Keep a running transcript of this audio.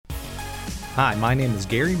Hi, my name is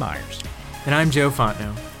Gary Myers, And I'm Joe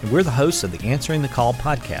Fontenot. and we're the hosts of the Answering the Call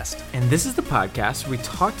podcast. And this is the podcast where we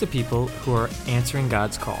talk to people who are answering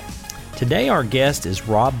God's call. Today, our guest is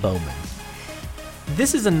Rob Bowman.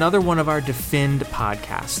 This is another one of our Defend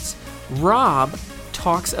podcasts. Rob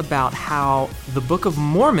talks about how the Book of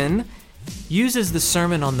Mormon uses the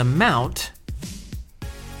Sermon on the Mount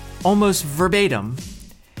almost verbatim.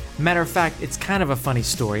 Matter of fact, it's kind of a funny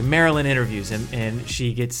story. Marilyn interviews him, and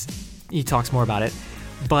he talks more about it.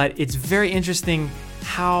 But it's very interesting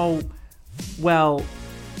how well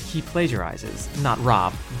he plagiarizes. Not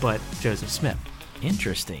Rob, but Joseph Smith.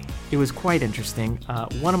 Interesting. It was quite interesting.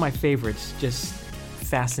 One of my favorites, just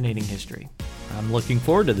fascinating history. I'm looking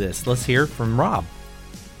forward to this. Let's hear from Rob.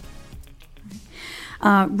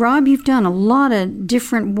 Rob, you've done a lot of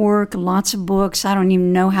different work, lots of books. I don't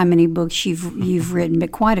even know how many books you've written,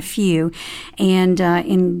 but quite a few, and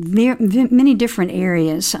in many different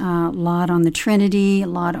areas. A lot on the Trinity, a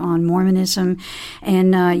lot on Mormonism,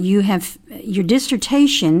 and you have your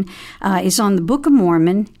dissertation is on the Book of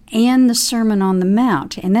Mormon and the Sermon on the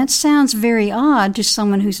Mount. And that sounds very odd to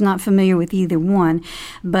someone who's not familiar with either one,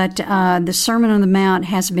 but the Sermon on the Mount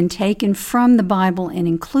has been taken from the Bible and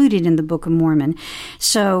included in the Book of Mormon.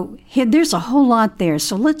 So there's a whole lot there.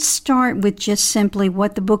 So let's start with just simply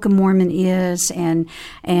what the Book of Mormon is and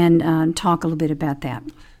talk a little bit about that.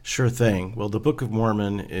 Sure thing. Well, the Book of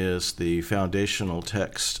Mormon is the foundational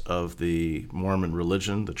text of the Mormon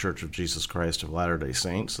religion, the Church of Jesus Christ of Latter-day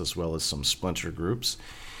Saints, as well as some splinter groups.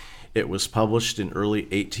 It was published in early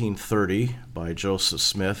 1830 by Joseph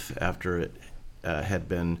Smith after it had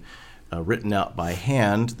been written out by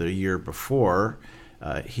hand the year before.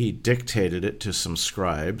 He dictated it to some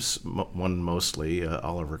scribes, one mostly,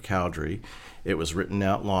 Oliver Cowdery. It was written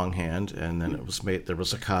out longhand, and then there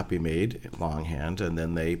was a copy made longhand, and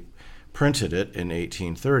then they printed it in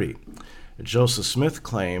 1830. Joseph Smith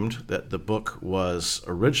claimed that the book was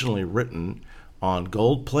originally written on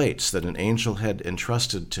gold plates that an angel had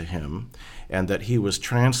entrusted to him, and that he was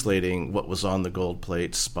translating what was on the gold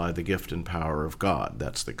plates by the gift and power of God.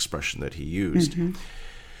 That's the expression that he used. Mm-hmm.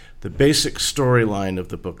 The basic storyline of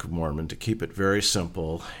the Book of Mormon, to keep it very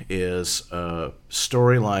simple, is a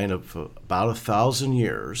storyline of about 1,000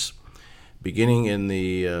 years, beginning in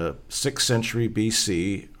the 6th century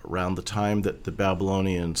BC, around the time that the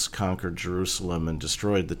Babylonians conquered Jerusalem and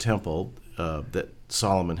destroyed the temple that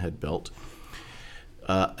Solomon had built.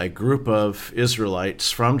 A group of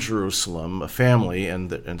Israelites from Jerusalem, a family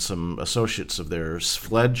and some associates of theirs,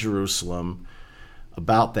 fled Jerusalem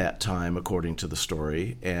about that time, according to the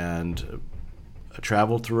story, and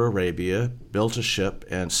traveled through Arabia, built a ship,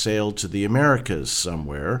 and sailed to the Americas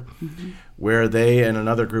somewhere, mm-hmm. where they and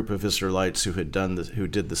another group of Israelites who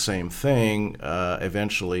did the same thing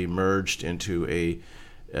eventually merged into a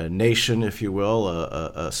nation, if you will,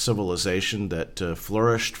 a civilization that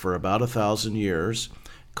flourished for about 1,000 years,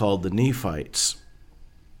 called the Nephites,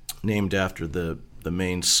 named after the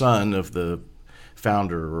main son of the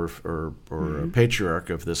founder or mm-hmm.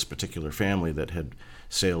 patriarch of this particular family that had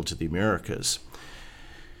sailed to the Americas.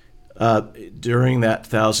 During that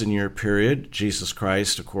 1,000-year period, Jesus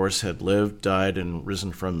Christ, of course, had lived, died, and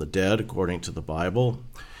risen from the dead, according to the Bible.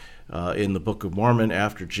 In the Book of Mormon,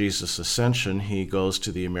 after Jesus' ascension, he goes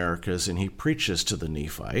to the Americas and he preaches to the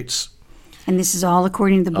Nephites. And this is all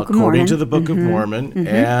according to the Book of Mormon. According to the Book mm-hmm. of Mormon. Mm-hmm.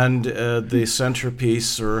 And the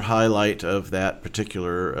centerpiece or highlight of that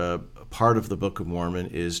particular part of the Book of Mormon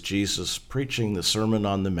is Jesus preaching the Sermon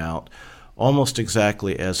on the Mount, almost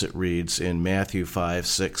exactly as it reads in Matthew 5,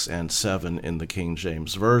 6, and 7 in the King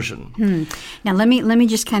James Version. Now, let me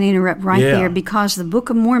just kind of interrupt right there, because the Book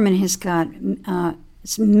of Mormon has got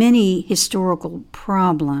many historical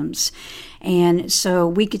problems. And so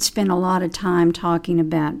we could spend a lot of time talking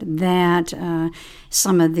about that,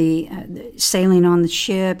 some of the sailing on the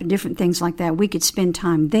ship, different things like that. We could spend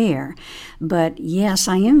time there. But yes,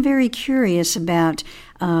 I am very curious about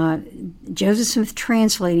Joseph Smith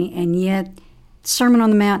translating, and yet Sermon on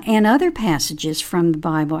the Mount and other passages from the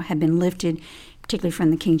Bible have been lifted, particularly from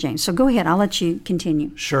the King James. So go ahead, I'll let you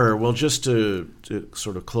continue. Sure. Well, just to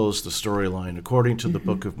sort of close the storyline, according to the mm-hmm.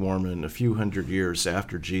 Book of Mormon, a few hundred years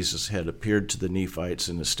after Jesus had appeared to the Nephites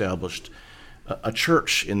and established a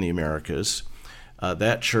church in the Americas,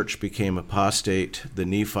 that church became apostate. The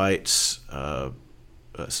Nephite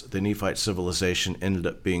civilization ended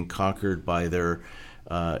up being conquered by their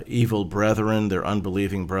evil brethren, their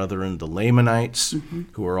unbelieving brethren, the Lamanites, mm-hmm.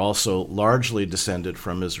 who are also largely descended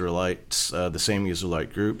from Israelites, the same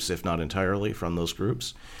Israelite groups, if not entirely from those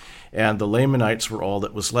groups. And the Lamanites were all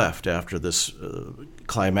that was left after this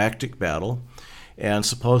climactic battle. And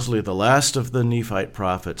supposedly the last of the Nephite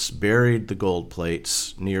prophets buried the gold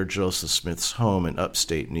plates near Joseph Smith's home in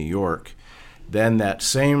upstate New York. Then that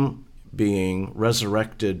same being,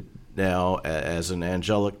 resurrected now as an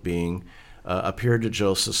angelic being, appeared to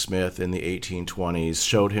Joseph Smith in the 1820s,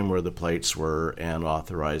 showed him where the plates were, and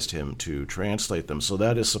authorized him to translate them. So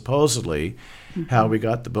that is supposedly how we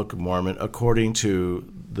got the Book of Mormon, according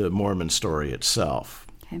to the Mormon story itself.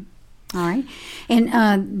 Okay. All right.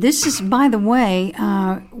 And this is, by the way,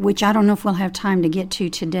 which I don't know if we'll have time to get to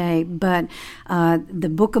today, but the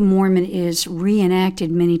Book of Mormon is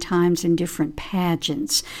reenacted many times in different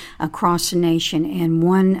pageants across the nation. And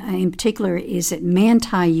one in particular is at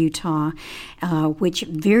Manti, Utah, which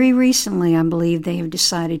very recently, I believe, they have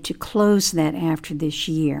decided to close that after this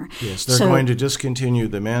year. Yes, they're going to discontinue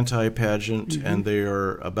the Manti pageant, and they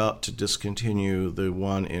are about to discontinue the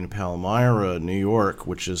one in Palmyra, New York,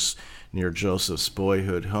 which is near Joseph's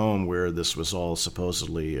boyhood home, where this was all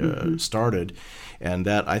supposedly started, and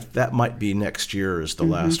that might be next year is the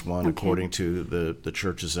last one, according to the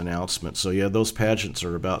church's announcement. So yeah, those pageants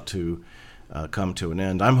are about to come to an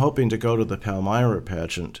end. I'm hoping to go to the Palmyra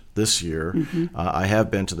pageant this year. I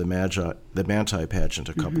have been to the Manti pageant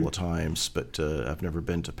a couple of times, but I've never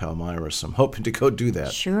been to Palmyra, so I'm hoping to go do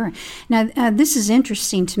that. Sure. Now, this is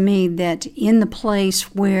interesting to me that in the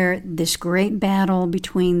place where this great battle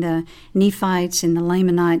between the Nephites and the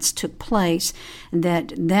Lamanites took place,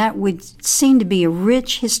 that would seem to be a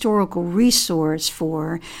rich historical resource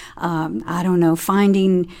for,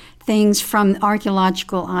 finding things from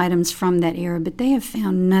archaeological items from that era, but they have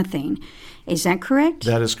found nothing. Is that correct?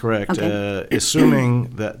 That is correct. Okay.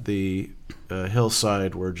 Assuming that the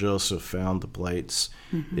hillside where Joseph found the plates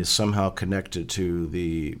is somehow connected to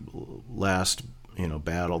the last,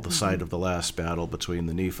 battle, the site of the last battle between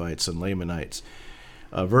the Nephites and Lamanites.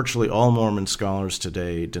 Virtually all Mormon scholars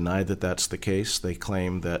today deny that that's the case. They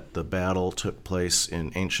claim that the battle took place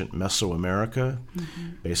in ancient Mesoamerica,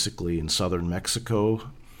 basically in southern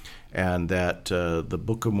Mexico, and that the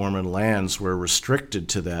Book of Mormon lands were restricted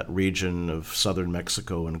to that region of southern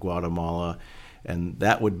Mexico and Guatemala. And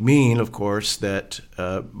that would mean, of course, that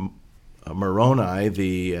Moroni,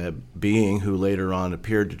 the being who later on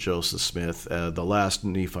appeared to Joseph Smith, the last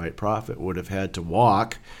Nephite prophet, would have had to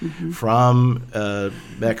walk from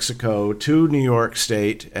Mexico to New York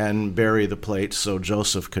State and bury the plates so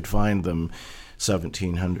Joseph could find them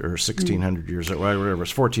 1,700 or 1,600 years, or whatever,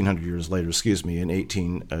 1,400 years later, in the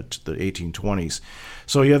 1820s.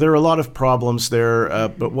 So yeah, there are a lot of problems there,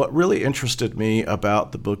 but what really interested me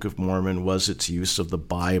about the Book of Mormon was its use of the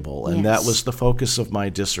Bible, and that was the focus of my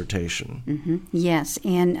dissertation. Yes,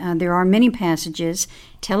 and there are many passages.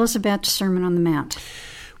 Tell us about the Sermon on the Mount.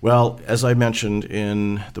 Well, as I mentioned,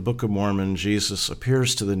 in the Book of Mormon, Jesus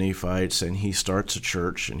appears to the Nephites, and he starts a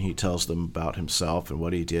church, and he tells them about himself and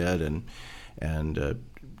what he did, and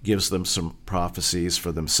gives them some prophecies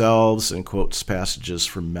for themselves and quotes passages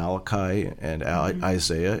from Malachi and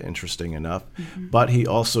Isaiah, interesting enough. But he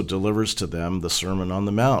also delivers to them the Sermon on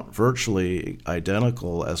the Mount, virtually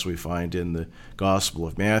identical as we find in the Gospel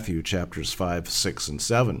of Matthew, chapters 5, 6, and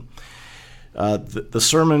 7. The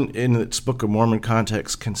sermon in its Book of Mormon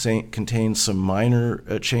context contains some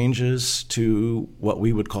minor changes to what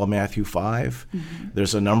we would call Matthew 5.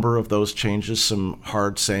 There's a number of those changes, some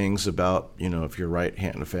hard sayings about, if your right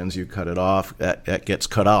hand offends you, cut it off. That gets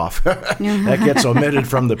cut off. That gets omitted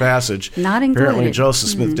from the passage. Not included. Apparently Joseph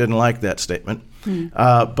Smith didn't like that statement.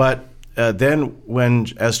 But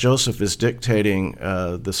then as Joseph is dictating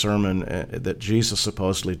the sermon that Jesus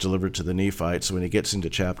supposedly delivered to the Nephites, when he gets into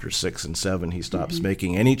chapters 6 and 7, he stops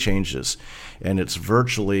making any changes, and it's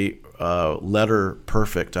virtually letter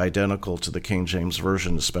perfect, identical to the King James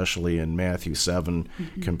Version, especially in Matthew 7,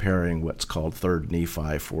 comparing what's called 3rd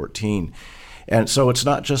Nephi 14. And so it's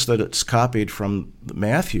not just that it's copied from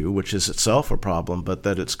Matthew, which is itself a problem, but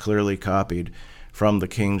that it's clearly copied from the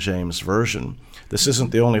King James Version. This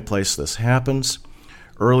isn't the only place this happens.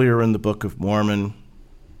 Earlier in the Book of Mormon,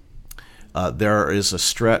 there is a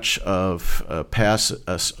stretch of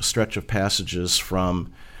passages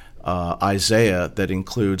from Isaiah that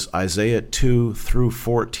includes Isaiah 2 through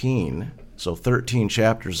 14, so 13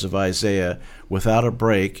 chapters of Isaiah without a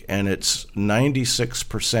break, and it's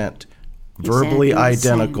 96% verbally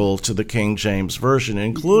identical to the King James Version,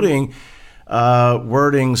 including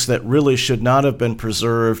wordings that really should not have been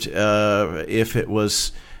preserved if it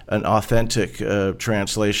was an authentic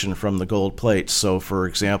translation from the gold plates. So, for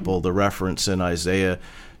example, the reference in Isaiah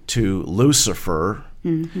to Lucifer,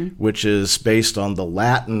 which is based on the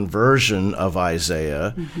Latin version of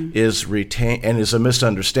Isaiah, is retained, and is a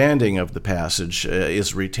misunderstanding of the passage,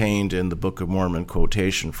 is retained in the Book of Mormon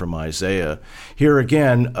quotation from Isaiah. Here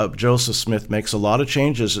again, Joseph Smith makes a lot of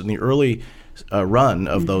changes in the early run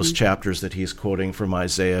of those chapters that he's quoting from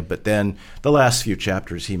Isaiah, but then the last few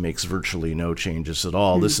chapters he makes virtually no changes at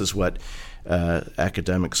all. This is what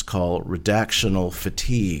academics call redactional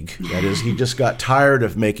fatigue. That is, he just got tired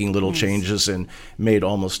of making little changes and made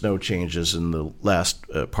almost no changes in the last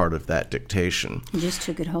part of that dictation. He just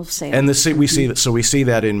took it wholesale. And we see that. So we see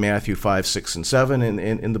that in Matthew 5, 6, and 7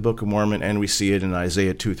 in the Book of Mormon, and we see it in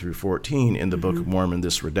Isaiah 2 through 14 in the Book of Mormon.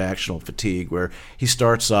 This redactional fatigue, where he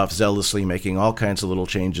starts off zealously making all kinds of little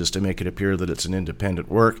changes to make it appear that it's an independent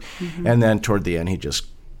work, and then toward the end he just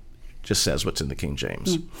says what's in the King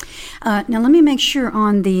James. Now, let me make sure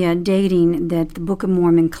on the dating that the Book of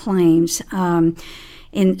Mormon claims.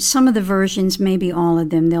 In some of the versions, maybe all of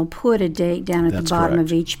them, they'll put a date down at the bottom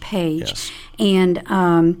of each page. Yes.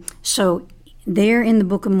 And so there in the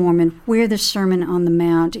Book of Mormon, where the Sermon on the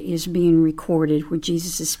Mount is being recorded, where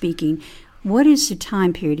Jesus is speaking, what is the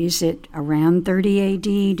time period? Is it around 30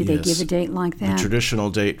 A.D.? Do they give a date like that? The traditional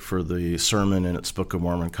date for the sermon in its Book of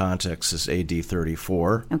Mormon context is A.D.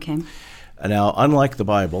 34. Okay. Now, unlike the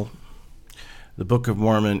Bible, the Book of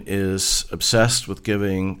Mormon is obsessed with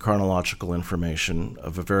giving chronological information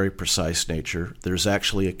of a very precise nature. There's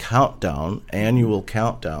actually a countdown, annual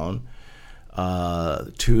countdown,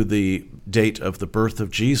 to the date of the birth of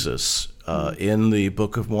Jesus in the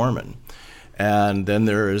Book of Mormon. And then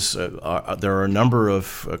there are a number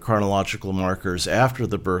of chronological markers after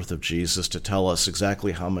the birth of Jesus to tell us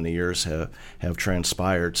exactly how many years have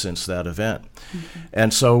transpired since that event.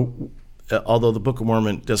 And so, although the Book of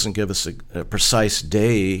Mormon doesn't give us a precise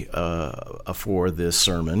day for this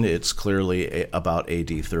sermon, it's clearly about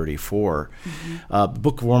AD 34. The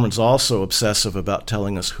Book of Mormon's also obsessive about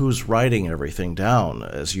telling us who's writing everything down.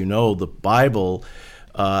 As you know, the Bible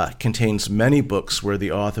contains many books where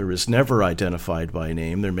the author is never identified by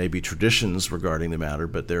name. There may be traditions regarding the matter,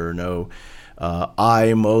 but there are no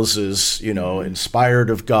I, Moses, inspired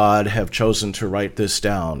of God, have chosen to write this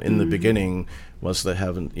down. In the beginning was the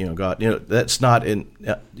heaven, God. That's not in,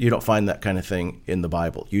 you don't find that kind of thing in the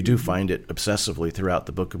Bible. You do find it obsessively throughout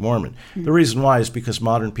the Book of Mormon. The reason why is because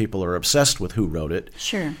modern people are obsessed with who wrote it.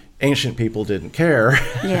 Sure. Ancient people didn't care.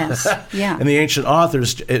 Yes, yeah. And the ancient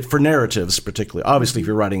authors, for narratives particularly, obviously if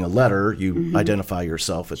you're writing a letter, you identify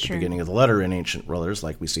yourself at the beginning of the letter in ancient letters,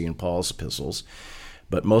 like we see in Paul's epistles.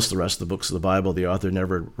 But most of the rest of the books of the Bible, the author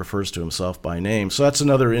never refers to himself by name. So that's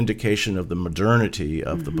another indication of the modernity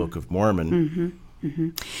of the Book of Mormon.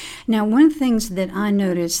 Now, one of the things that I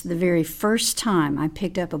noticed the very first time I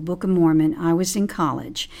picked up a Book of Mormon, I was in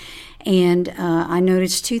college, and I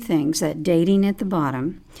noticed two things, that dating at the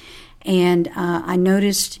bottom, and I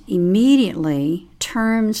noticed immediately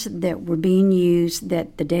terms that were being used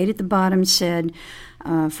that the date at the bottom said,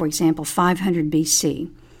 for example, 500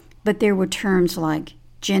 BC, but there were terms like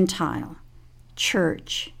Gentile,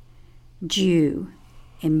 church, Jew,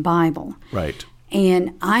 and Bible. Right.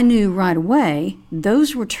 And I knew right away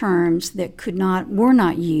those were terms that were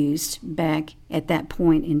not used back at that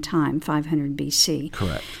point in time, 500 BC.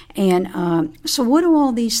 Correct. And so what do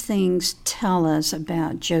all these things tell us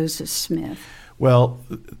about Joseph Smith? Well,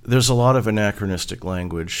 there's a lot of anachronistic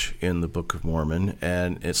language in the Book of Mormon,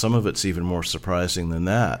 and some of it's even more surprising than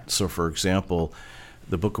that. So, for example,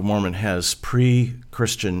 the Book of Mormon has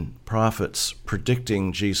pre-Christian prophets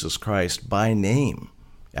predicting Jesus Christ by name,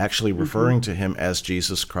 actually referring to him as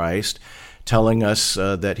Jesus Christ, telling us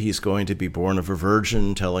that he's going to be born of a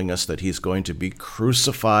virgin, telling us that he's going to be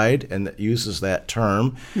crucified, and that uses that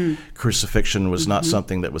term. Crucifixion was not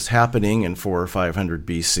something that was happening in 400 or 500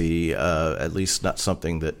 BC, at least not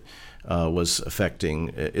something that was affecting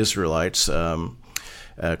Israelites.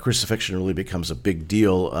 Crucifixion really becomes a big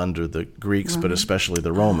deal under the Greeks, but especially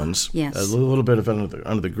the Romans. Yes. A little bit of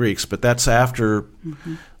under the Greeks, but that's after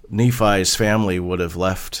Nephi's family would have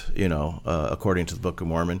left, according to the Book of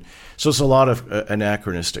Mormon. So it's a lot of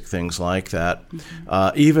anachronistic things like that.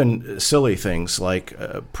 Even silly things like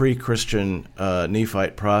pre-Christian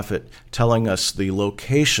Nephite prophet telling us the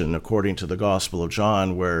location, according to the Gospel of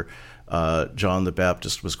John, where John the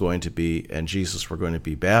Baptist was going to be and Jesus were going to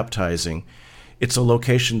be baptizing. It's a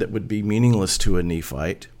location that would be meaningless to a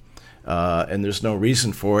Nephite. And there's no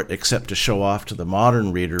reason for it except to show off to the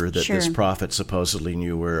modern reader that this prophet supposedly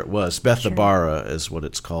knew where it was. Bethabara is what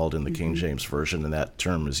it's called in the King James Version, and that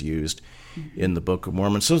term is used in the Book of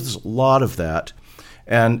Mormon. So there's a lot of that.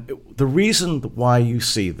 And the reason why you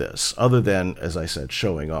see this, other than, as I said,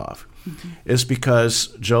 showing off, is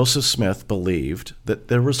because Joseph Smith believed that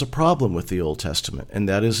there was a problem with the Old Testament, and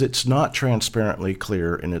that is it's not transparently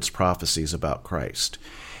clear in its prophecies about Christ.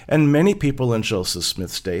 And many people in Joseph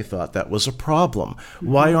Smith's day thought that was a problem.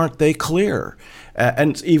 Why aren't they clear?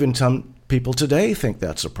 And even some people today think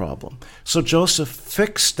that's a problem. So Joseph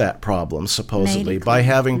fixed that problem, supposedly, by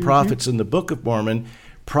having prophets in the Book of Mormon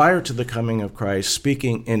prior to the coming of Christ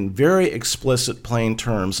speaking in very explicit, plain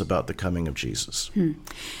terms about the coming of Jesus.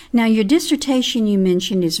 Now, your dissertation you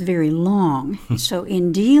mentioned is very long. So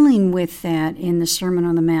in dealing with that in the Sermon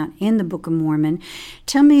on the Mount in the Book of Mormon,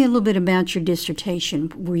 tell me a little bit about your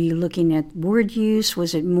dissertation. Were you looking at word use?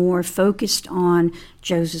 Was it more focused on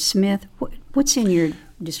Joseph Smith? What's in your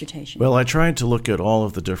dissertation? Well, I tried to look at all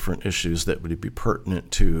of the different issues that would be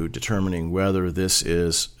pertinent to determining whether this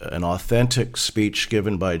is an authentic speech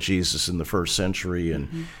given by Jesus in the first century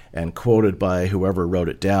and quoted by whoever wrote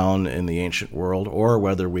it down in the ancient world, or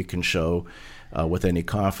whether we can show with any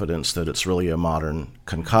confidence that it's really a modern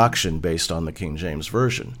concoction based on the King James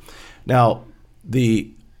Version. Now,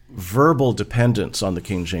 the verbal dependence on the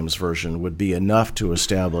King James Version would be enough to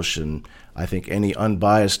establish in, I think, any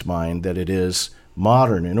unbiased mind that it is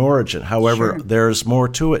modern in origin. However, there's more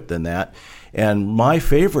to it than that. And my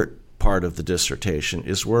favorite part of the dissertation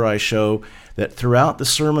is where I show that throughout the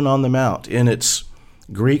Sermon on the Mount, in its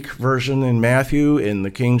Greek version in Matthew, in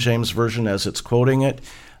the King James Version as it's quoting it,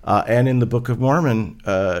 and in the Book of Mormon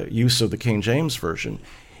use of the King James Version,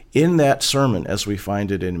 in that sermon, as we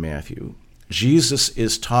find it in Matthew, Jesus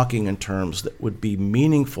is talking in terms that would be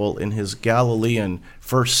meaningful in his Galilean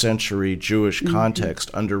first century Jewish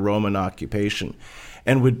context under Roman occupation,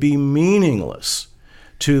 and would be meaningless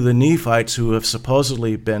to the Nephites who have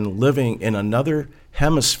supposedly been living in another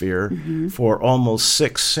hemisphere for almost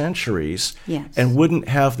 6 centuries and wouldn't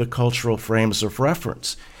have the cultural frames of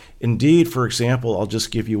reference. Indeed, for example, I'll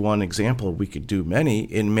just give you one example. We could do many.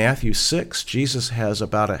 In Matthew 6, Jesus has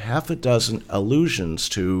about a half a dozen allusions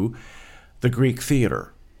to the Greek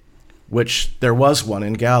theater, which there was one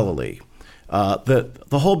in Galilee. The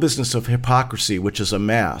whole business of hypocrisy, which is a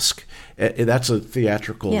mask, that's a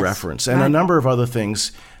theatrical reference. And a number of other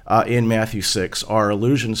things in Matthew 6 are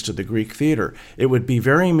allusions to the Greek theater. It would be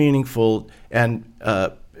very meaningful and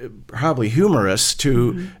probably humorous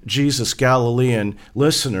to Jesus' Galilean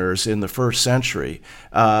listeners in the first century.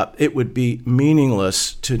 It would be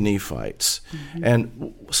meaningless to Nephites.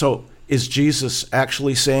 And so is Jesus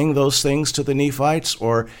actually saying those things to the Nephites,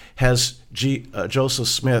 or has Joseph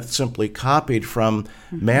Smith simply copied from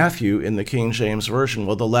Matthew in the King James Version?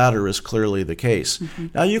 Well, the latter is clearly the case.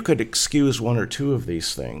 Now, you could excuse one or two of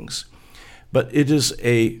these things, but it is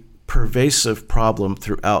a pervasive problem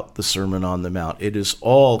throughout the Sermon on the Mount. It is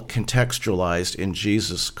all contextualized in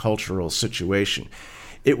Jesus' cultural situation.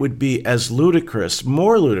 It would be as ludicrous,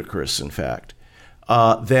 more ludicrous, in fact,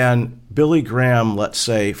 than Billy Graham, let's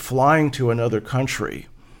say, flying to another country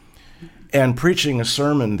and preaching a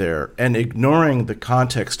sermon there and ignoring the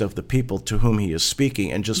context of the people to whom he is speaking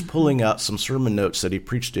and just pulling out some sermon notes that he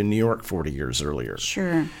preached in New York 40 years earlier.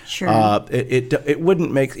 Sure. It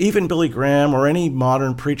wouldn't make, even Billy Graham or any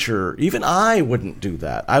modern preacher, even I wouldn't do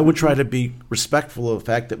that. I would try to be respectful of the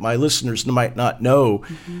fact that my listeners might not know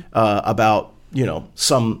about,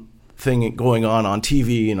 something going on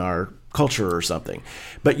TV in our culture or something.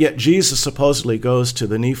 But yet Jesus supposedly goes to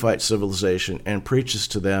the Nephite civilization and preaches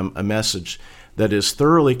to them a message that is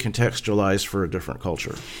thoroughly contextualized for a different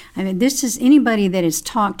culture. I mean, this is anybody that has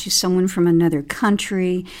talked to someone from another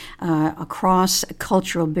country across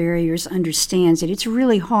cultural barriers understands that it's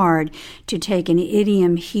really hard to take an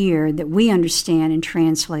idiom here that we understand and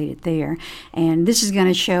translate it there. And this is going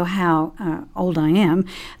to show how old I am.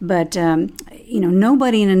 But,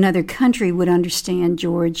 nobody in another country would understand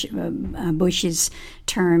George Bush's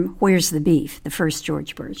term, "Where's the beef?" the first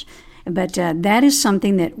George Bush. But that is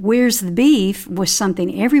something that "where's the beef" was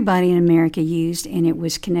something everybody in America used, and it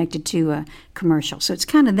was connected to a commercial. So it's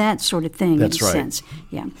kind of that sort of thing. That's in a right. sense.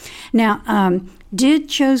 Yeah. Now, did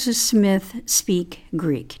Joseph Smith speak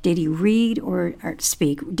Greek? Did he read or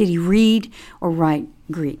speak? Did he read or write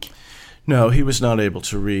Greek? No, he was not able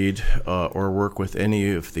to read or work with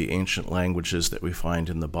any of the ancient languages that we find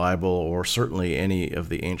in the Bible, or certainly any of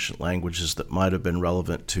the ancient languages that might have been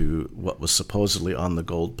relevant to what was supposedly on the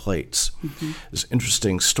gold plates. There's an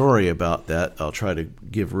interesting story about that I'll try to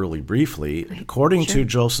give really briefly. According to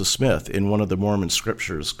Joseph Smith, in one of the Mormon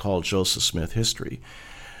scriptures called Joseph Smith History,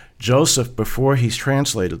 Joseph, before he's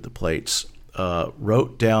translated the plates,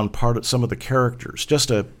 wrote down some of the characters,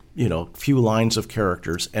 just a few lines of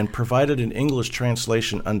characters, and provided an English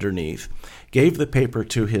translation underneath, gave the paper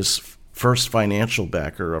to his first financial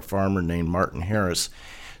backer, a farmer named Martin Harris,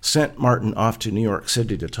 sent Martin off to New York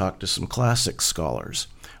City to talk to some classic scholars,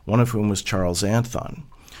 one of whom was Charles Anthon.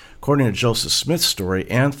 According to Joseph Smith's story,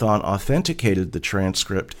 Anthon authenticated the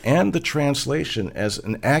transcript and the translation as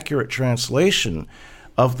an accurate translation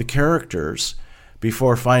of the characters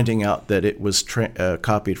before finding out that it was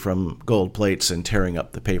copied from gold plates and tearing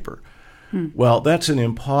up the paper. Well, that's an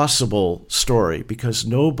impossible story because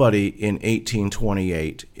nobody in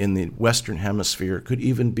 1828 in the Western Hemisphere could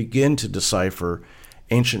even begin to decipher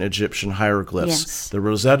ancient Egyptian hieroglyphs. Yes. The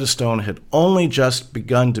Rosetta Stone had only just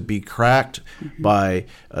begun to be cracked by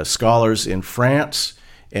scholars in France,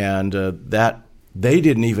 and that they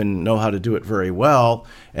didn't even know how to do it very well.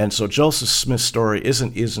 And so Joseph Smith's story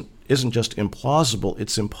isn't just implausible,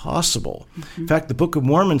 it's impossible. In fact, the Book of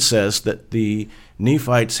Mormon says that the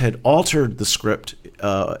Nephites had altered the script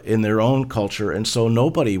in their own culture, and so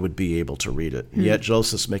nobody would be able to read it. Yet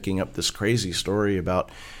Joseph's making up this crazy story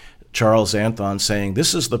about Charles Anthon saying,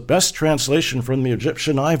 "This is the best translation from the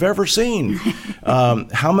Egyptian I've ever seen."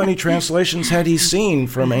 How many translations had he seen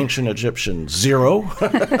from ancient Egyptian? 0.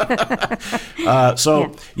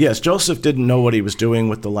 Yes, Joseph didn't know what he was doing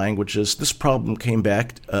with the languages. This problem came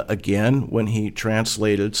back again when he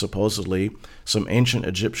translated, supposedly, some ancient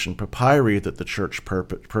Egyptian papyri that the church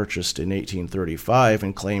purchased in 1835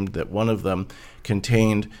 and claimed that one of them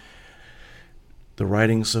contained the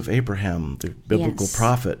writings of Abraham, the biblical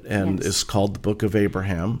prophet, and is called the Book of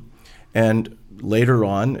Abraham. And later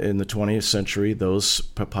on in the 20th century, those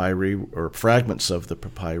papyri or fragments of the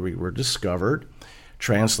papyri were discovered,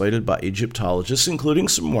 translated by Egyptologists, including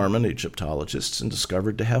some Mormon Egyptologists, and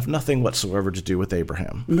discovered to have nothing whatsoever to do with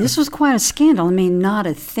Abraham. This was quite a scandal. I mean, not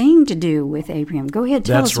a thing to do with Abraham. Go ahead,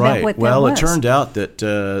 tell us about what that was. Well, it turned out that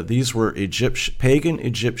these were pagan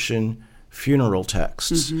Egyptian funeral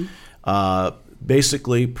texts,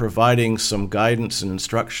 basically providing some guidance and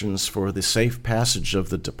instructions for the safe passage of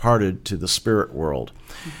the departed to the spirit world,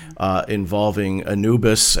 involving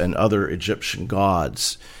Anubis and other Egyptian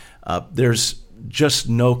gods. There's just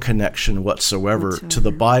no connection whatsoever to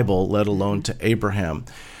the Bible, let alone to Abraham.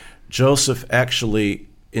 Joseph actually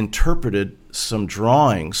interpreted some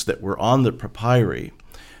drawings that were on the papyri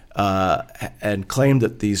and claimed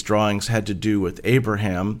that these drawings had to do with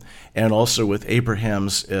Abraham and also with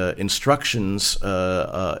Abraham's instructions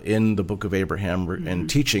in the Book of Abraham and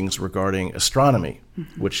teachings regarding astronomy,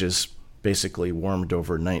 which is basically warmed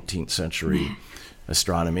over 19th century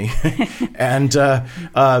astronomy. And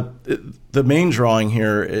the main drawing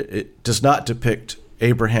here, it does not depict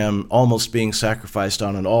Abraham almost being sacrificed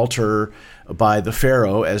on an altar by the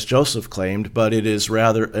Pharaoh, as Joseph claimed, but it is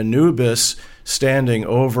rather Anubis standing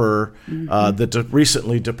over the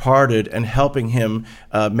recently departed and helping him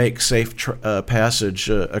make safe passage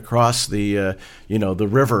across the the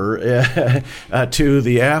river to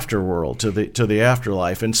the afterworld, to the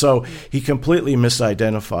afterlife. And so he completely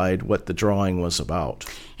misidentified what the drawing was about.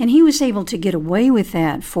 And he was able to get away with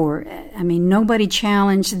that nobody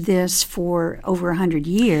challenged this for over 100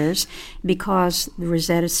 years because the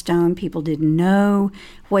Rosetta Stone, people didn't know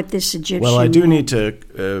what this Egyptian... Well, I do need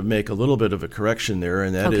to make a little bit of a correction there,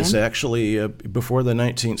 and that is actually before the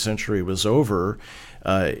 19th century was over,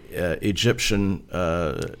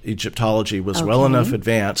 Egyptology was well enough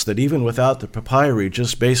advanced that even without the papyri,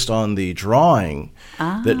 just based on the drawing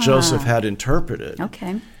that Joseph had interpreted,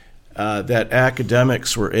 that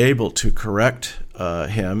academics were able to correct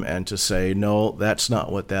him and to say, no, that's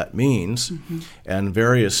not what that means. And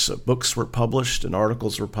various books were published and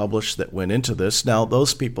articles were published that went into this. Now,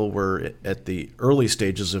 those people were at the early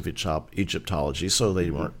stages of Egyptology, so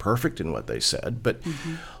they weren't perfect in what they said. But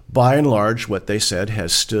by and large, what they said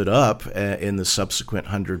has stood up in the subsequent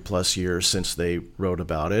 100-plus years since they wrote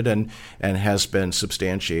about it and has been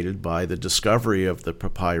substantiated by the discovery of the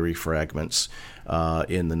papyri fragments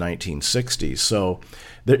in the 1960s. So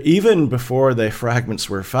even before the fragments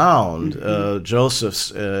were found,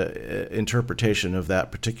 Joseph's interpretation of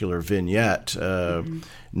that particular vignette,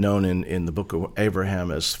 known in the Book of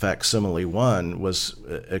Abraham as Facsimile 1, was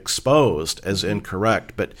exposed as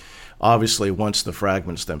incorrect. But obviously, once the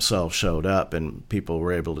fragments themselves showed up and people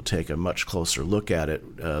were able to take a much closer look at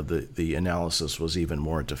it, the analysis was even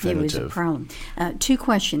more definitive. It was a problem. 2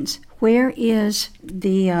 questions. Where is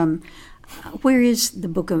the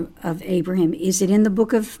Book of Abraham? Is it in the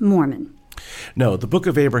Book of Mormon? No, the Book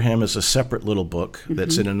of Abraham is a separate little book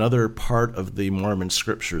that's in another part of the Mormon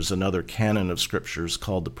scriptures, another canon of scriptures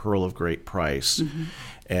called the Pearl of Great Price.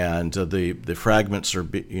 And the fragments are,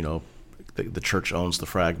 the church owns the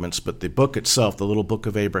fragments, but the book itself, the little book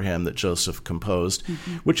of Abraham that Joseph composed,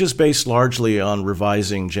 which is based largely on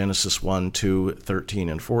revising Genesis 1, 2, 13,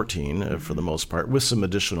 and 14 for the most part, with some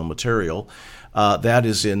additional material, that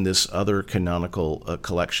is in this other canonical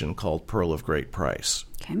collection called Pearl of Great Price.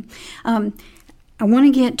 Okay. I want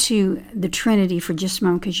to get to the Trinity for just a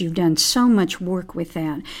moment because you've done so much work with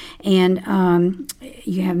that. And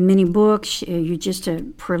you have many books. You're just a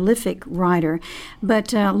prolific writer.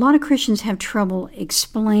 But a lot of Christians have trouble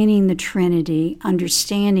explaining the Trinity,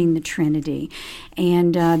 understanding the Trinity.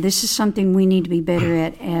 And this is something we need to be better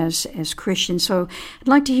at as Christians. So I'd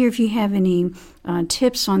like to hear if you have any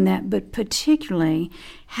tips on that, but particularly,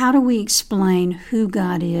 how do we explain who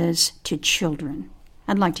God is to children?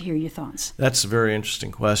 I'd like to hear your thoughts. That's a very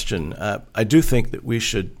interesting question. I do think that we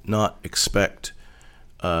should not expect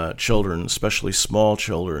children, especially small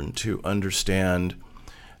children, to understand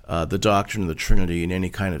the doctrine of the Trinity in any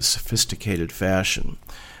kind of sophisticated fashion.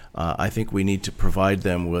 I think we need to provide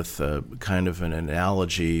them with kind of an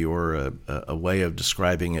analogy or a way of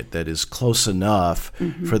describing it that is close enough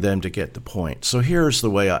for them to get the point. So here's the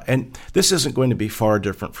way and this isn't going to be far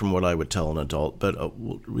different from what I would tell an adult, but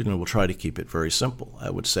we'll try to keep it very simple. I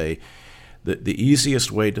would say that the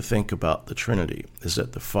easiest way to think about the Trinity is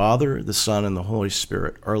that the Father, the Son, and the Holy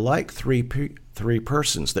Spirit are like three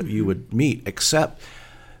persons that you would meet, except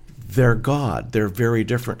they're God. They're very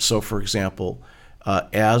different. So, for example,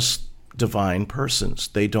 as divine persons,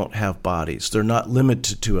 they don't have bodies. They're not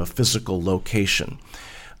limited to a physical location.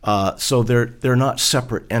 So they're not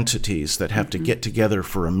separate entities that have to get together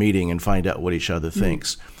for a meeting and find out what each other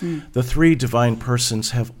thinks. The three divine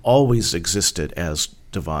persons have always existed as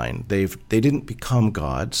divine. They didn't become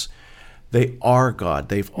gods. They are God.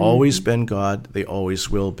 They've always been God. They always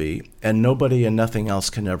will be. And nobody and nothing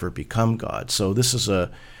else can ever become God. So this is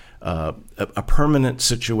a permanent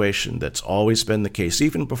situation that's always been the case,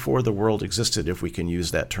 even before the world existed, if we can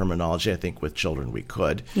use that terminology. I think with children we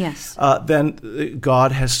could. Yes. Then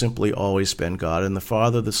God has simply always been God, and the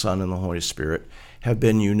Father, the Son, and the Holy Spirit have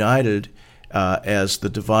been united as the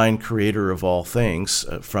divine creator of all things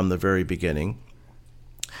from the very beginning.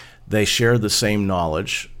 They share the same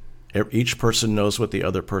knowledge. Each person knows what the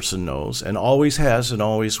other person knows, and always has and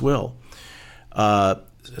always will.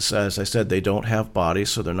 As I said, they don't have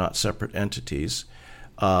bodies, so they're not separate entities.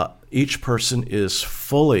 Each person is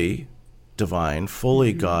fully divine,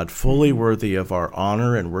 fully God, fully worthy of our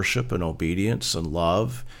honor and worship and obedience and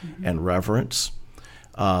love and reverence.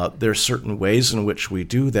 There are certain ways in which we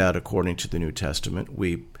do that according to the New Testament.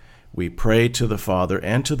 We pray to the Father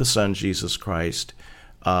and to the Son, Jesus Christ.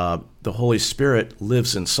 The Holy Spirit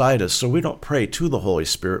lives inside us, so we don't pray to the Holy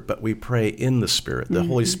Spirit, but we pray in the Spirit. The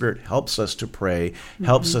Holy Spirit helps us to pray,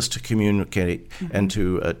 helps us to communicate, and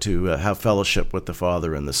to have fellowship with the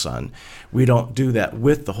Father and the Son. We don't do that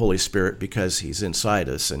with the Holy Spirit because He's inside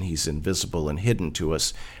us and He's invisible and hidden to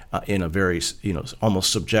us in a very,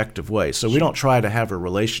 almost subjective way. So we don't try to have a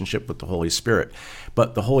relationship with the Holy Spirit,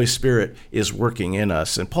 but the Holy Spirit is working in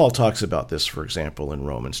us. And Paul talks about this, for example, in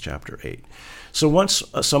Romans chapter 8. So once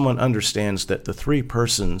someone understands that the three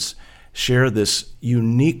persons share this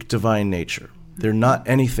unique divine nature, they're not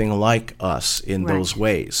anything like us in those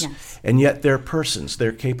ways. Yes. And yet they're persons.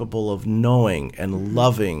 They're capable of knowing and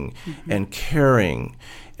loving and caring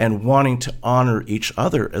and wanting to honor each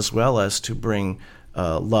other as well as to bring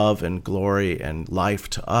love and glory and life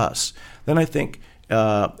to us. Then I think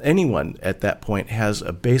anyone at that point has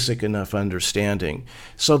a basic enough understanding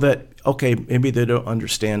so that, okay, maybe they don't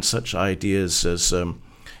understand such ideas as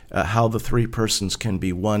how the three persons can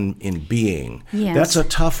be one in being. Yes. That's a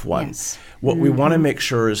tough one. Yes. What we want to make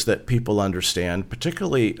sure is that people understand,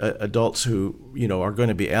 particularly adults who are going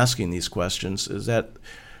to be asking these questions, is that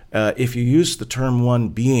if you use the term one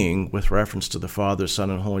being with reference to the Father, Son,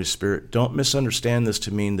 and Holy Spirit, don't misunderstand this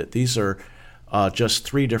to mean that these are just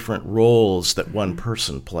three different roles that one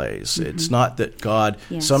person plays. It's not that God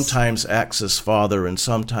sometimes acts as Father and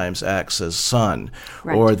sometimes acts as Son,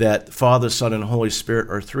 or that Father, Son, and Holy Spirit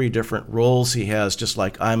are three different roles He has, just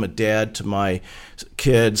like I'm a dad to my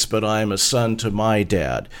kids, but I'm a son to my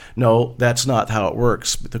dad. No, that's not how it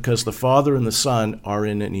works, because the Father and the Son are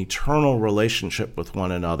in an eternal relationship with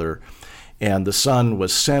one another. And the Son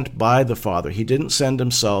was sent by the Father. He didn't send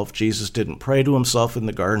Himself. Jesus didn't pray to Himself in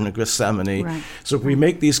the Garden of Gethsemane. Right. So if we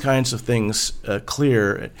make these kinds of things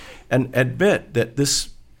clear and admit that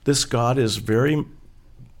this God is very,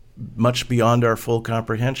 much beyond our full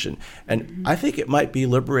comprehension. And I think it might be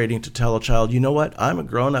liberating to tell a child, you know what, I'm a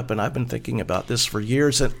grown-up and I've been thinking about this for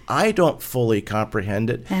years and I don't fully comprehend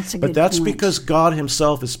it. But that's because God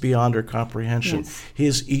himself is beyond our comprehension. Yes. He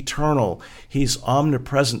is eternal. He's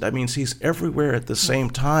omnipresent. That means he's everywhere at the same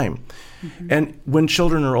time. And when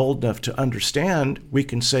children are old enough to understand, we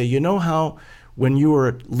can say, you know how when you were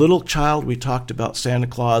a little child, we talked about Santa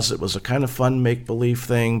Claus. It was a kind of fun make-believe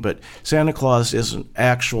thing, but Santa Claus isn't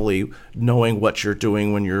actually knowing what you're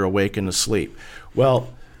doing when you're awake and asleep.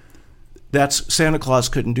 Well, Santa Claus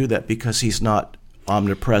couldn't do that because he's not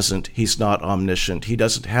omnipresent. He's not omniscient. He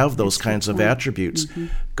doesn't have those kinds of attributes.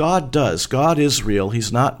 God does. God is real.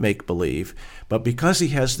 He's not make-believe. But because he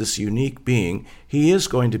has this unique being, he is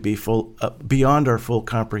going to be beyond our full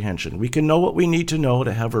comprehension. We can know what we need to know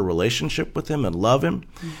to have a relationship with him and love him,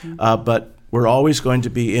 but we're always going to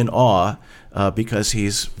be in awe because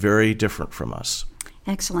he's very different from us.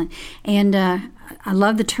 Excellent. And I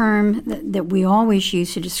love the term that we always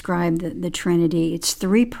use to describe the Trinity. It's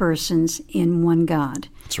three persons in one God.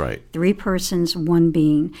 That's right. Three persons, one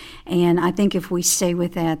being. And I think if we stay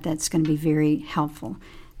with that, that's going to be very helpful.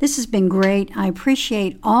 This has been great. I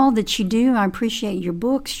appreciate all that you do. I appreciate your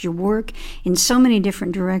books, your work in so many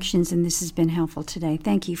different directions, and this has been helpful today.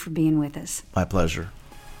 Thank you for being with us. My pleasure.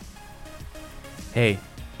 Hey,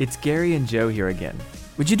 it's Gary and Joe here again.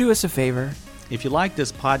 Would you do us a favor? If you like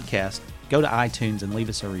this podcast, go to iTunes and leave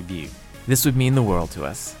us a review. This would mean the world to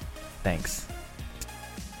us. Thanks.